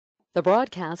The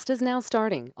broadcast is now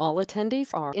starting. All attendees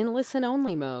are in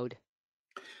listen-only mode.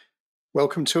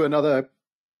 Welcome to another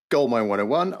GoldMine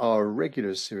 101, our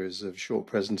regular series of short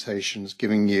presentations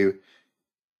giving you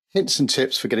hints and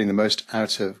tips for getting the most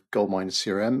out of GoldMine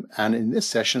CRM. And in this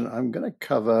session, I'm going to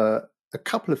cover a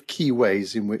couple of key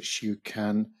ways in which you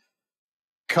can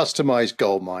customize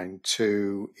GoldMine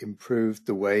to improve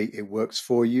the way it works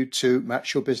for you to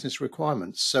match your business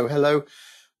requirements. So hello,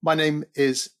 my name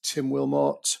is Tim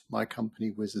Wilmot. My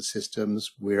company, Wizard Systems,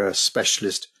 we're a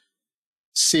specialist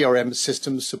CRM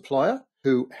systems supplier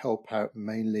who help out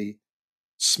mainly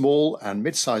small and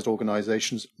mid-sized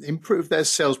organizations improve their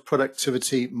sales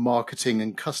productivity, marketing,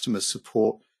 and customer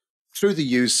support through the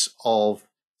use of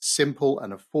simple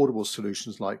and affordable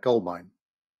solutions like GoldMine.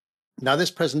 Now, this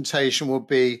presentation will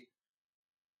be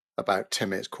about 10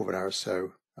 minutes, quarter of an hour or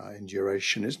so in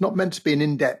duration. It's not meant to be an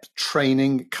in-depth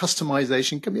training.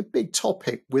 Customization can be a big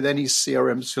topic with any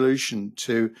CRM solution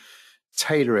to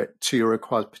tailor it to your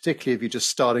requirements, particularly if you're just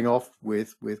starting off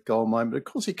with GoldMine. But of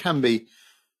course, it can be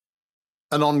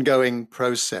an ongoing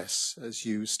process as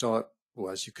you start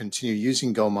or as you continue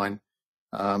using GoldMine.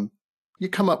 You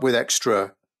come up with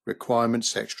extra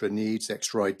requirements, extra needs,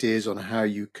 extra ideas on how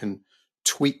you can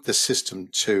tweak the system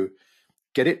to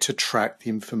get it to track the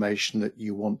information that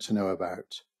you want to know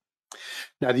about.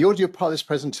 Now, the audio part of this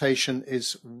presentation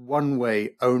is one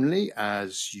way only,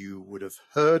 as you would have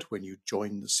heard when you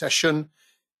joined the session.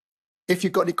 If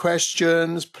you've got any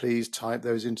questions, please type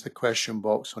those into the question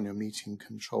box on your meeting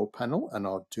control panel, and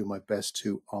I'll do my best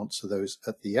to answer those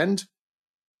at the end.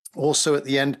 Also, at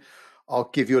the end, I'll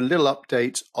give you a little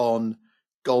update on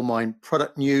GoldMine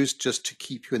product news, just to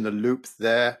keep you in the loop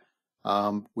there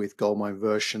with GoldMine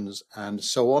versions and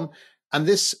so on. And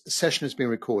this session has been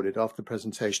recorded. After the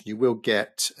presentation, you will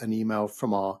get an email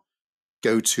from our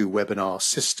GoToWebinar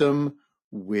system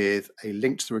with a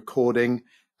link to the recording,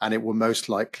 and it will most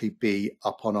likely be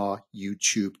up on our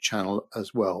YouTube channel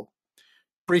as well.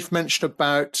 Brief mention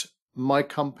about my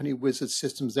company, Wizard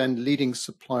Systems, then leading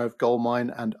supplier of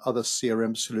GoldMine and other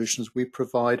CRM solutions. We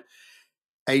provide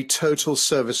a total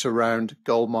service around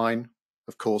GoldMine.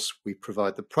 Of course, we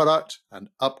provide the product and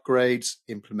upgrades,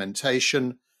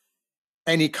 implementation,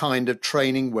 any kind of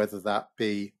training, whether that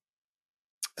be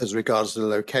as regards to the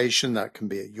location, that can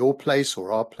be at your place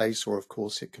or our place, or of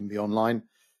course it can be online,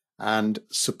 and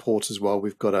support as well.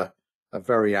 We've got a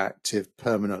very active,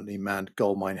 permanently manned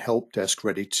GoldMine help desk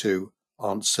ready to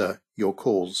answer your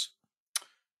calls.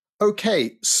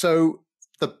 Okay, so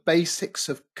the basics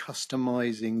of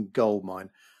customizing GoldMine.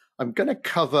 I'm going to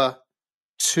cover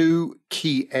two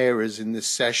key areas in this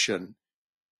session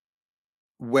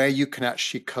where you can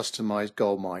actually customize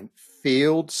GoldMine: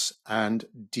 fields and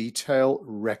detail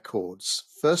records.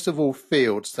 First of all,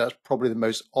 fields, that's probably the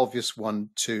most obvious one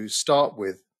to start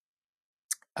with.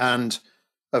 And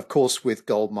of course, with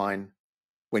GoldMine,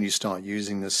 when you start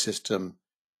using the system,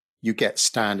 you get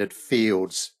standard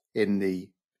fields in the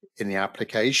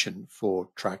application for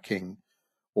tracking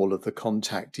all of the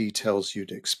contact details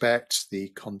you'd expect, the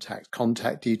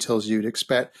contact details you'd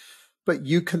expect. But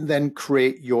you can then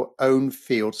create your own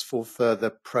fields for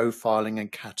further profiling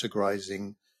and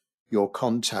categorizing your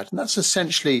contact. And that's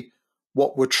essentially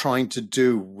what we're trying to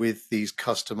do with these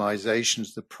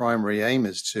customizations. The primary aim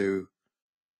is to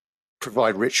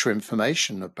provide richer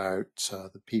information about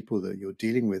the people that you're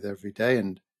dealing with every day,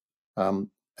 and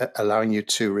allowing you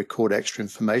to record extra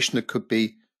information that could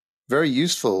be very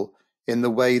useful in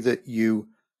the way that you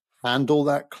handle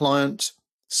that client,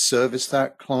 service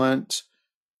that client,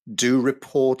 do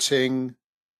reporting,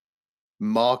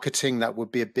 marketing. That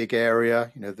would be a big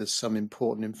area. You know, there's some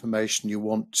important information you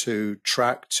want to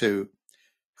track to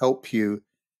help you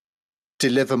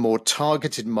deliver more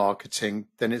targeted marketing.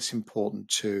 Then it's important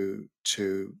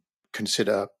to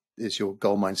consider, is your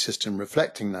GoldMine system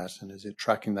reflecting that, and is it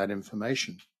tracking that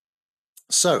information?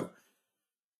 So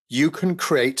you can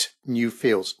create new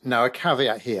fields. Now, a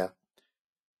caveat here.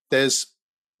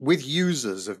 With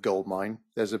users of GoldMine,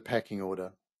 there's a pecking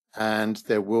order. And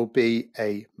there will be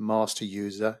a master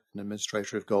user, an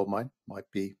administrator of GoldMine. Might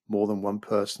be more than one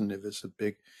person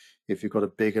if you've got a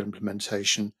big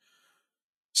implementation.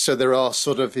 So there are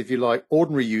sort of, if you like,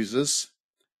 ordinary users,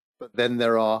 but then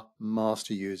there are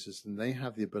master users, and they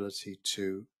have the ability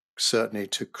to certainly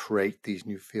to create these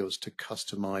new fields to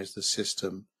customize the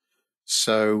system.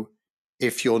 So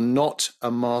if you're not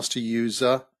a master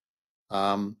user,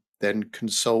 then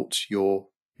consult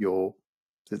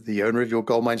the owner of your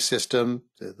GoldMine system,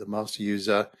 the master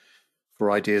user,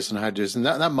 for ideas on how to do this. And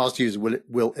that master user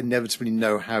will inevitably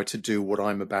know how to do what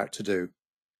I'm about to do.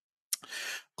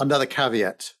 Another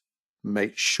caveat: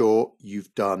 make sure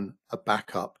you've done a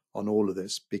backup on all of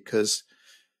this, because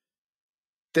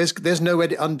there's no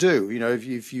edit undo. You know,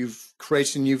 if you've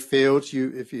created a new field,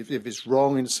 if it's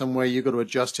wrong in some way, you've got to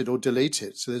adjust it or delete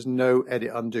it. So there's no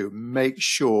edit undo. Make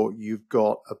sure you've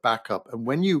got a backup. And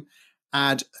when you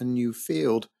add a new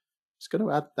field, it's going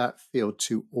to add that field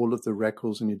to all of the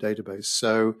records in your database.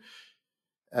 So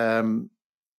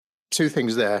two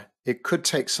things there. It could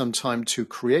take some time to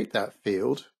create that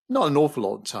field. Not an awful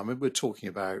lot of time. We're talking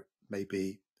about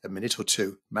maybe a minute or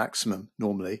two maximum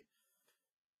normally.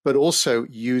 But also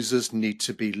users need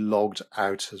to be logged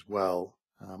out as well.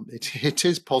 It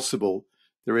is possible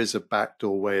there is a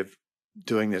backdoor way of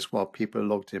doing this while people are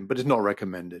logged in, but it's not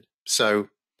recommended. So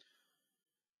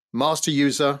master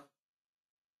user,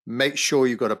 make sure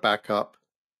you've got a backup,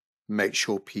 make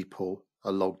sure people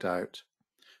are logged out.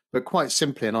 But quite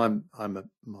simply, and I'm a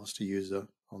master user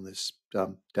on this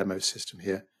demo system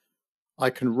here,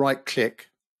 I can right click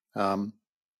where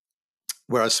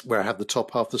I have the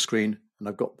top half of the screen, and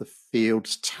I've got the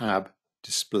Fields tab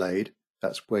displayed.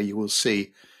 That's where you will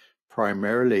see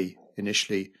primarily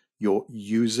initially your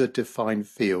user-defined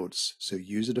fields. So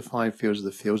user-defined fields are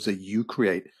the fields that you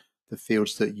create, the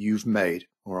fields that you've made,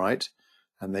 all right?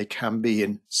 And they can be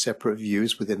in separate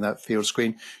views within that field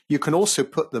screen. You can also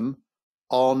put them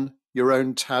on your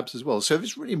own tabs as well. So if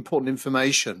it's really important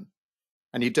information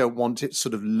and you don't want it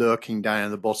sort of lurking down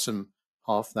in the bottom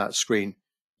half of that screen,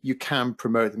 you can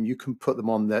promote them. You can put them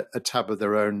on a tab of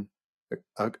their own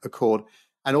accord.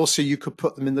 And also you could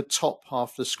put them in the top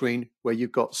half of the screen where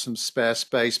you've got some spare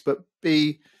space. But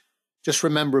just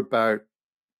remember about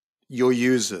your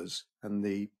users and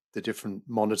the different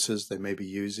monitors they may be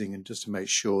using, and just to make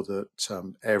sure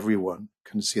that everyone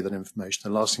can see that information.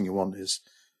 The last thing you want is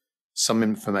some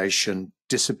information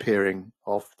disappearing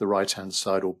off the right-hand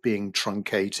side or being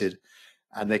truncated,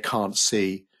 and they can't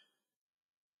see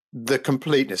the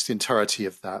completeness, the entirety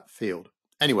of that field.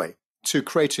 Anyway, to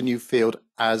create a new field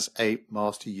as a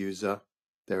master user,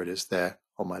 there it is there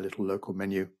on my little local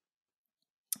menu.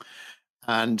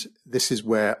 And this is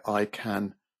where I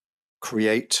can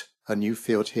create a new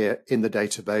field here in the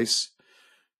database.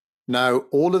 Now,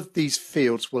 all of these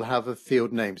fields will have a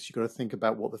field name. So you've got to think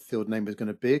about what the field name is going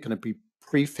to be. It's going to be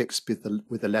prefixed with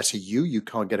the letter U. You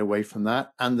can't get away from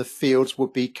that. And the fields will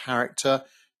be character,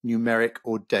 numeric,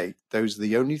 or date. Those are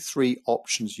the only three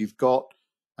options you've got.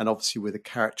 And obviously with a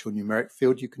character or numeric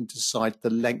field, you can decide the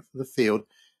length of the field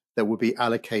that will be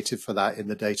allocated for that in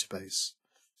the database.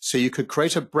 So you could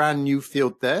create a brand new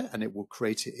field there, and it will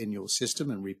create it in your system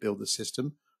and rebuild the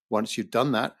system once you've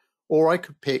done that. Or I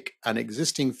could pick an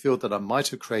existing field that I might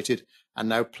have created and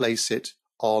now place it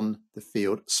on the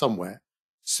field somewhere.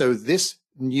 So this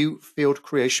new field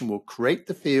creation will create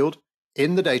the field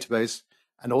in the database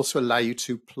and also allow you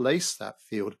to place that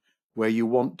field where you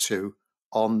want to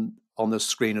on the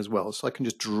screen as well. So I can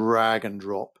just drag and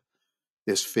drop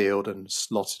this field and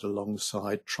slot it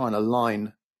alongside, try and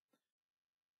align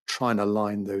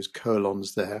those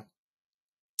colons there.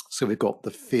 So we've got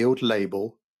the field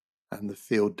label and the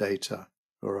field data.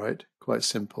 All right, quite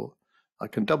simple. I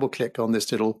can double click on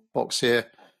this little box here,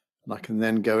 and I can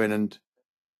then go in and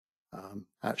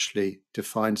actually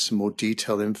define some more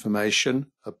detailed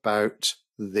information about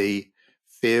the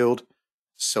field.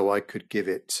 So I could give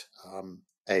it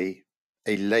a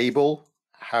label.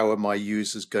 How are my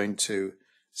users going to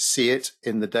see it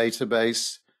in the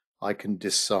database? I can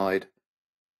decide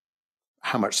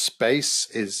how much space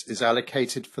is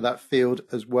allocated for that field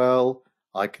as well.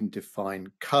 I can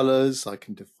define colors. I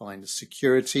can define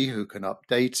security, who can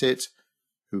update it,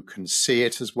 who can see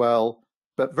it as well.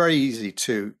 But very easy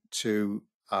to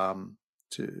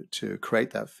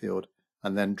create that field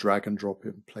and then drag and drop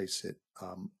it and place it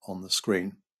on the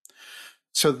screen.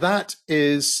 So that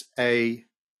is a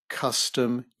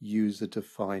custom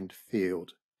user-defined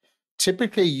field.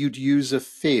 Typically, you'd use a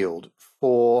field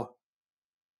for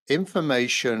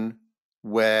information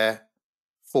where,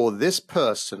 for this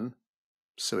person,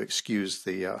 so excuse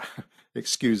the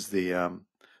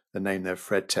name there,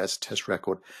 Fred test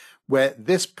record, where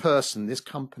this person, this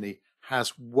company, has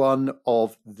one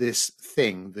of this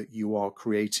thing that you are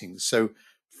creating. So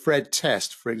Fred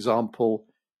Test, for example,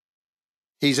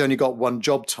 he's only got one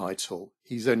job title.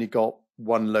 He's only got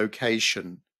one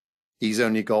location. He's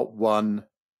only got one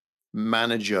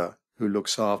manager who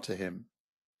looks after him.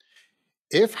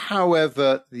 If,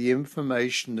 however, the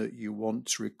information that you want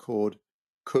to record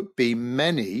could be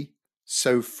many,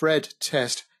 so Fred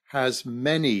Test has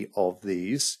many of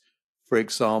these. For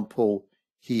example,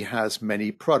 he has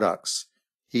many products,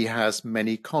 he has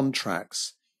many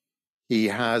contracts, he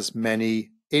has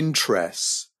many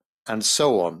interests, and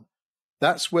so on.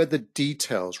 That's where the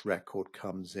details record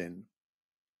comes in.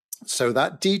 So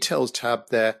that details tab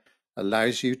there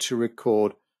allows you to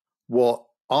record what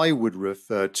I would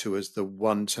refer to as the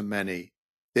one-to-many.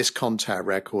 This contact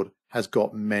record has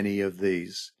got many of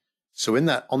these. So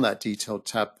on that detailed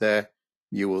tab there,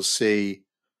 you will see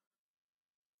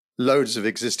loads of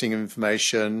existing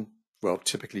information. Well,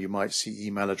 typically you might see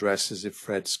email addresses. If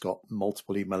Fred's got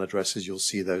multiple email addresses, you'll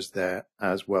see those there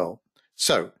as well.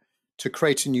 So to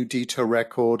create a new detail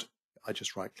record, I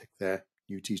just right click there,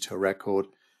 new detail record.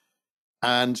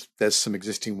 And there's some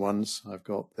existing ones I've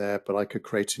got there, but I could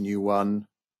create a new one.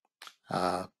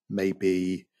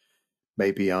 Maybe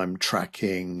I'm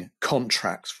tracking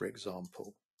contracts, for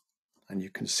example. And you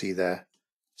can see there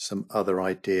some other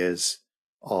ideas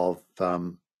of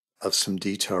some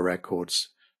detail records.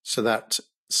 So that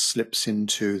slips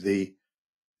into the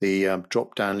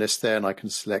drop down list there, and I can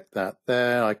select that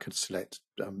there. I could select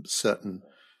a certain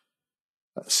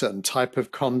type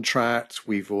of contract.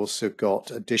 We've also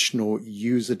got additional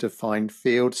user defined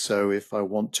fields. So if I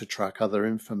want to track other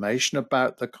information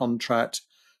about the contract,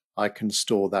 I can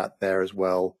store that there as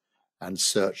well and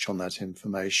search on that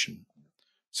information.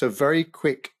 So very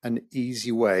quick and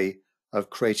easy way of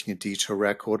creating a detail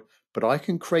record, but I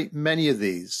can create many of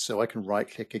these. So I can right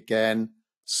click again,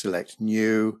 select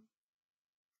new,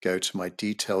 go to my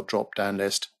detail drop down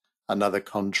list, another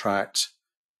contract.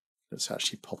 Let's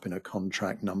actually pop in a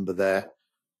contract number there.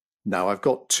 Now I've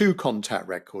got 2 contact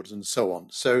records and so on.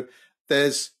 So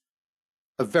there's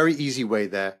a very easy way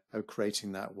there of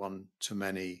creating that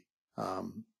one-to-many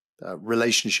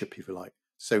relationship, if you like.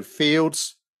 So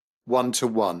fields,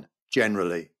 one-to-one,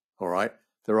 generally, all right?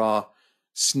 There are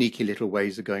sneaky little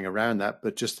ways of going around that,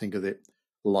 but just think of it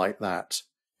like that.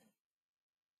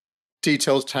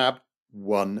 Details tab,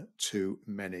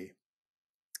 one-to-many.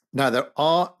 Now, there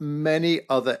are many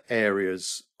other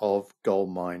areas of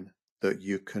GoldMine that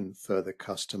you can further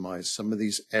customize. Some of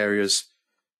these areas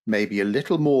may be a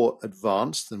little more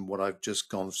advanced than what I've just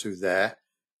gone through there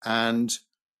and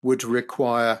would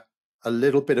require a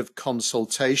little bit of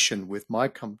consultation with my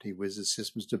company, Wizard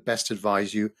Systems, to best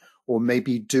advise you or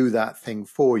maybe do that thing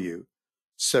for you.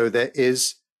 So there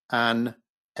is an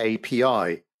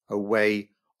API, a way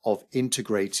of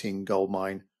integrating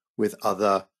GoldMine with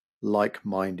other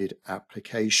like-minded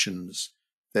applications.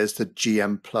 There's the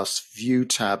GM Plus View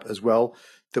tab as well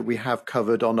that we have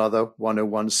covered on other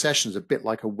 101 sessions, a bit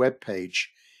like a web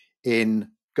page in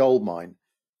GoldMine.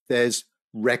 There's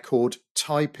record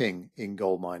typing in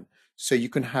GoldMine. So you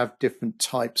can have different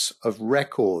types of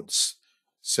records.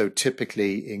 So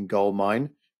typically in GoldMine,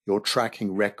 you're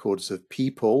tracking records of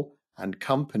people and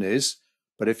companies.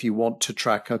 But if you want to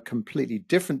track a completely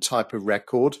different type of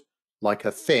record, like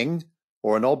a thing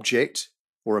or an object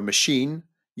or a machine,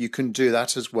 you can do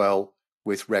that as well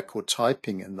with record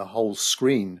typing, and the whole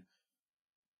screen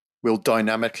will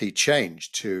dynamically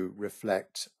change to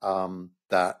reflect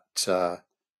that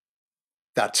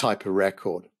type of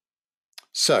record.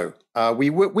 So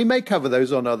we may cover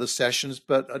those on other sessions,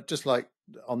 but just like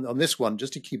on this one,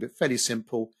 just to keep it fairly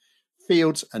simple,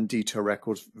 fields and detail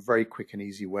records, very quick and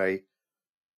easy way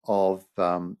of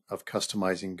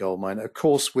customizing GoldMine. Of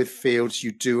course, with fields,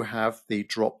 you do have the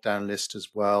drop-down list as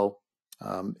well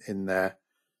in there.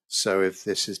 So if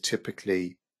this is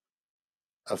typically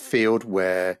a field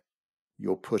where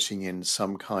you're putting in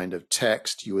some kind of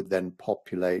text, you would then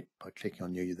populate by clicking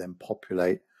on you then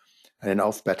populate, and in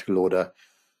alphabetical order,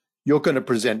 you're going to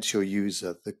present to your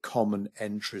user the common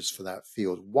entries for that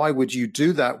field. Why would you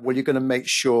do that? Well, you're going to make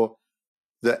sure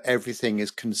that everything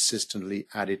is consistently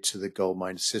added to the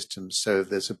GoldMine system. So if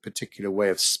there's a particular way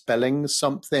of spelling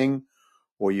something,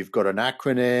 or you've got an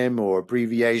acronym or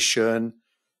abbreviation,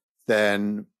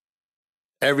 then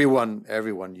everyone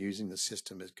using the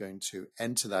system is going to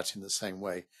enter that in the same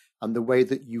way. And the way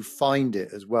that you find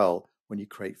it as well, when you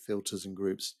create filters and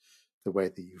groups, the way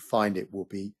that you find it will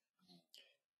be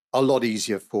a lot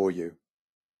easier for you.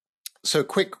 So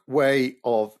quick way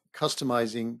of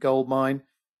customizing GoldMine.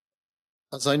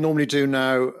 As I normally do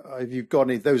now, if you've got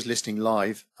any of those listening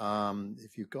live,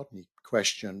 if you've got any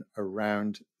question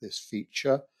around this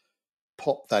feature,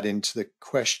 pop that into the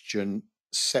question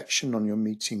section on your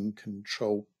meeting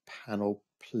control panel,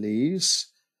 please.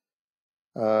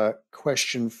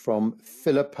 Question from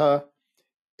Philippa.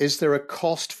 Is there a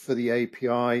cost for the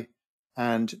API,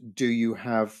 and do you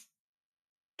have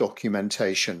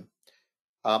documentation?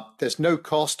 There's no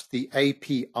cost. The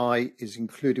API is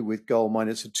included with GoldMine.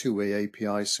 It's a two-way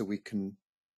API, so we can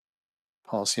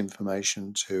pass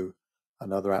information to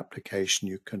another application.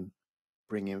 You can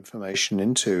bring information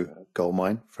into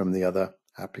GoldMine from the other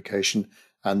application,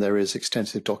 and there is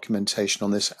extensive documentation on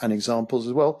this and examples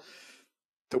as well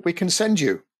that we can send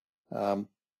you.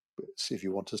 see if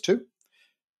you want us to.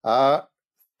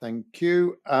 Thank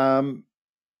you.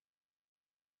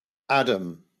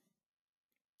 Adam,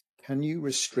 can you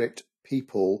restrict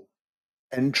people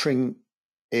entering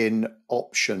in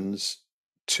options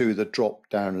to the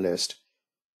drop-down list?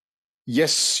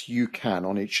 Yes, you can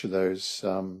on each of those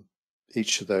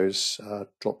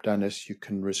drop-down lists. You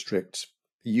can restrict.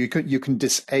 You can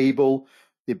disable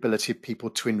the ability of people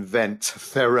to invent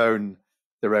their own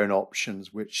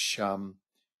options, which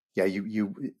yeah,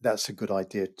 that's a good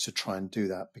idea to try and do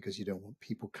that, because you don't want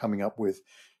people coming up with,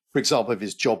 for example, if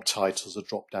it's job titles, a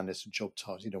drop-down list of job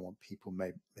titles, you don't want people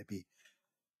maybe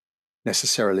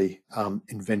necessarily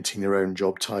inventing their own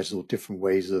job titles or different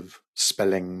ways of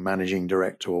spelling managing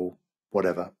director or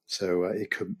whatever. So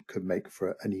it could make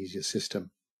for an easier system.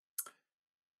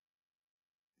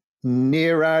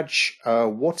 Neeraj,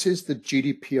 what is the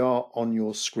GDPR on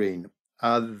your screen?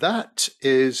 That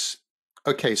is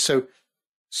okay. So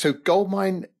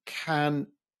GoldMine can,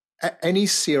 any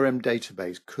CRM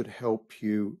database could help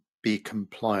you be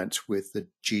compliant with the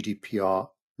GDPR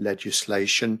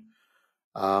legislation.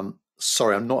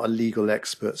 Sorry, I'm not a legal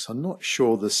expert, so I'm not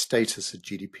sure the status of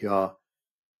GDPR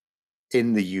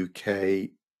in the UK.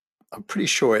 I'm pretty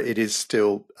sure it is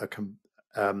still a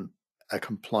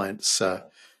compliance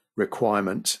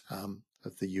requirement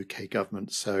of the UK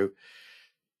government. So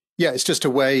yeah, it's just a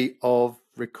way of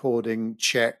recording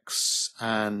checks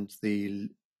and the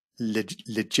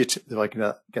if I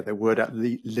can get the word out,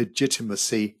 the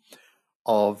legitimacy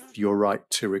of your right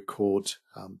to record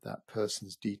that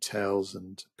person's details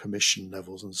and permission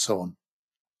levels and so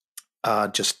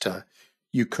on.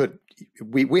 You could,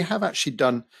 we have actually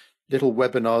done little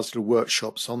webinars, little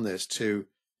workshops on this too.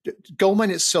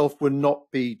 GoldMine itself will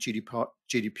not be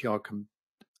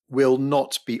will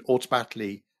not be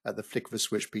automatically at the flick of a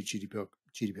switch be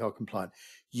GDPR compliant.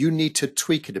 You need to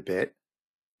tweak it a bit,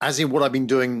 as in what I've been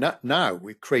doing now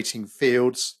with creating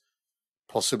fields,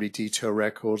 possibly detail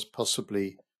records,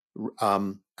 possibly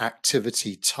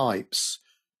activity types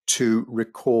to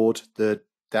record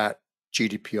that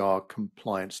GDPR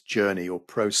compliance journey or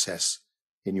process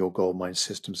in your GoldMine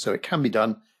system. So it can be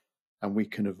done, and we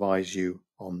can advise you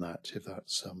on that if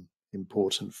that's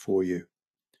important for you.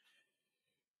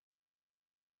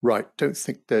 Right, don't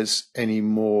think there's any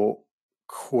more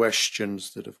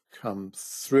questions that have come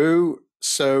through.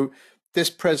 So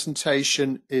this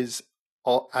presentation is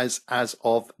as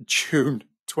of June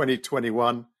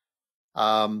 2021.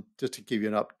 Just to give you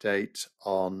an update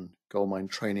on GoldMine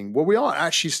training. Well, we are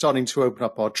actually starting to open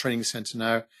up our training center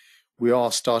now. We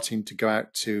are starting to go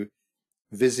out to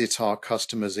visit our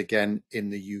customers again in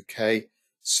the UK.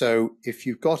 So if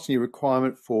you've got any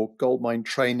requirement for GoldMine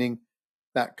training,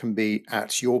 that can be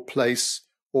at your place,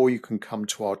 or you can come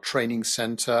to our training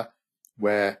center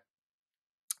where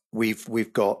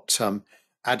we've got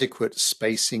adequate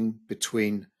spacing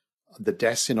between the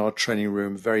desks in our training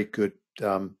room, very good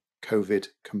COVID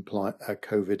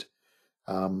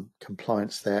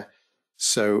compliance there.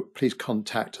 So please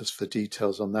contact us for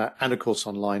details on that, and of course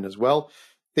online as well.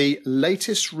 The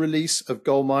latest release of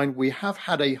GoldMine, we have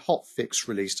had a hotfix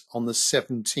released on the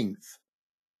 17th.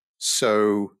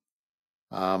 So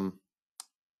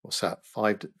what's that?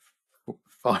 5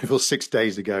 or 6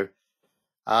 days ago.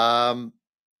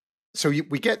 So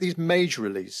we get these major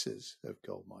releases of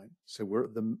GoldMine. So we're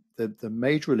at the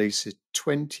major release is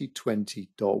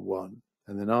 2020.1,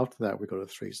 and then after that we've got a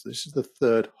 3. So this is the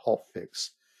third hotfix.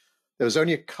 There was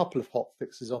only a couple of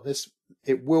hotfixes on this.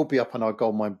 It will be up on our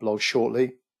GoldMine blog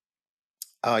shortly.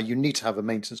 You need to have a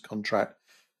maintenance contract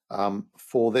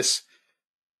for this.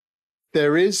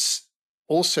 There is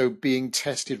also being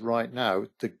tested right now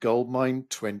the GoldMine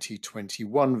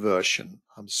 2021 version.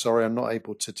 I'm sorry, I'm not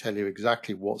able to tell you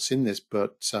exactly what's in this,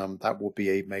 but that will be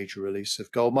a major release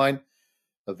of GoldMine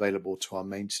available to our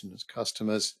maintenance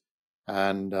customers.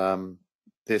 And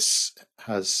this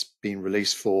has been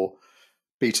released for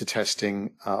beta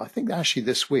testing, I think actually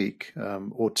this week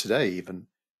or today even.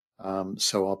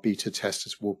 So our beta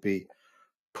testers will be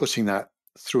putting that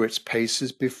through its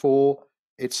paces before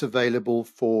it's available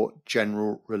for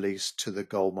general release to the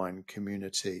GoldMine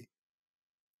community.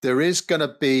 There is going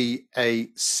to be a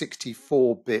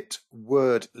 64-bit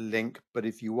Word link, but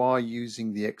if you are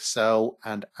using the Excel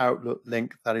and Outlook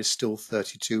link, that is still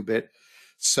 32-bit.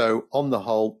 So on the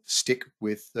whole, stick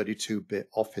with 32-bit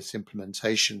Office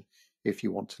implementation if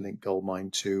you want to link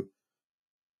GoldMine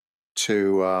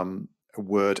to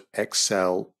Word,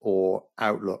 Excel, or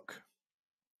Outlook.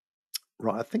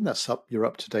 Right, I think that's up. You're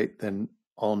up to date then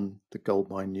on the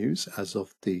GoldMine news as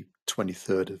of the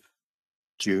 23rd of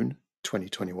June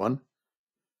 2021.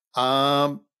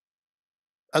 As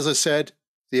I said,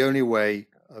 the only way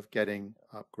of getting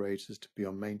upgrades is to be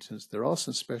on maintenance. There are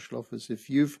some special offers. If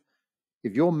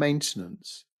your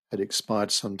maintenance had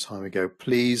expired some time ago,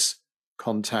 please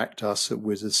contact us at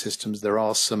Wizard Systems. There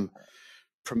are some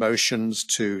promotions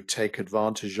to take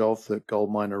advantage of that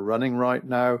GoldMine are running right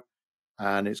now,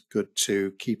 and it's good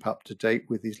to keep up to date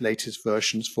with these latest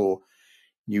versions for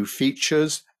new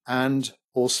features and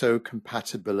also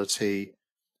compatibility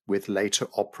with later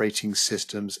operating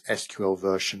systems, SQL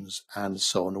versions, and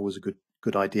so on. Always a good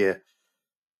idea.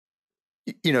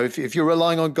 You know, if you're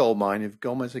relying on GoldMine, if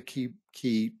GoldMine is a key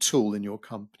tool in your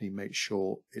company, make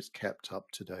sure it's kept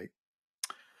up to date.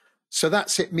 So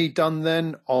that's me done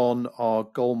then on our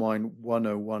GoldMine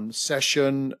 101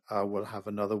 session. We'll have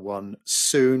another one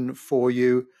soon for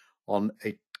you on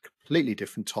a completely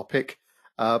different topic.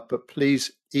 But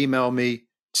please email me,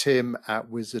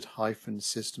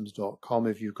 tim@wizard-systems.com,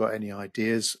 if you've got any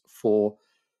ideas for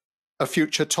a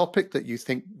future topic that you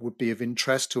think would be of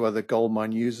interest to other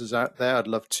GoldMine users out there. I'd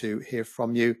love to hear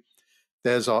from you.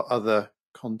 There's our other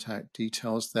contact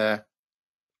details there.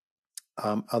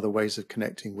 Other ways of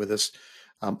connecting with us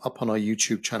up on our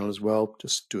YouTube channel as well.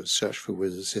 Just do a search for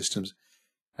Wizard Systems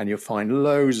and you'll find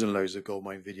loads and loads of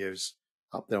GoldMine videos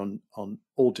up there on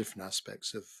all different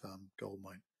aspects of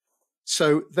GoldMine.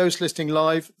 So those listening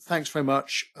live, thanks very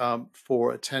much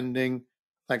for attending.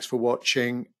 Thanks for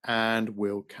watching, and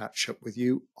we'll catch up with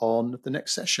you on the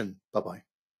next session. Bye-bye.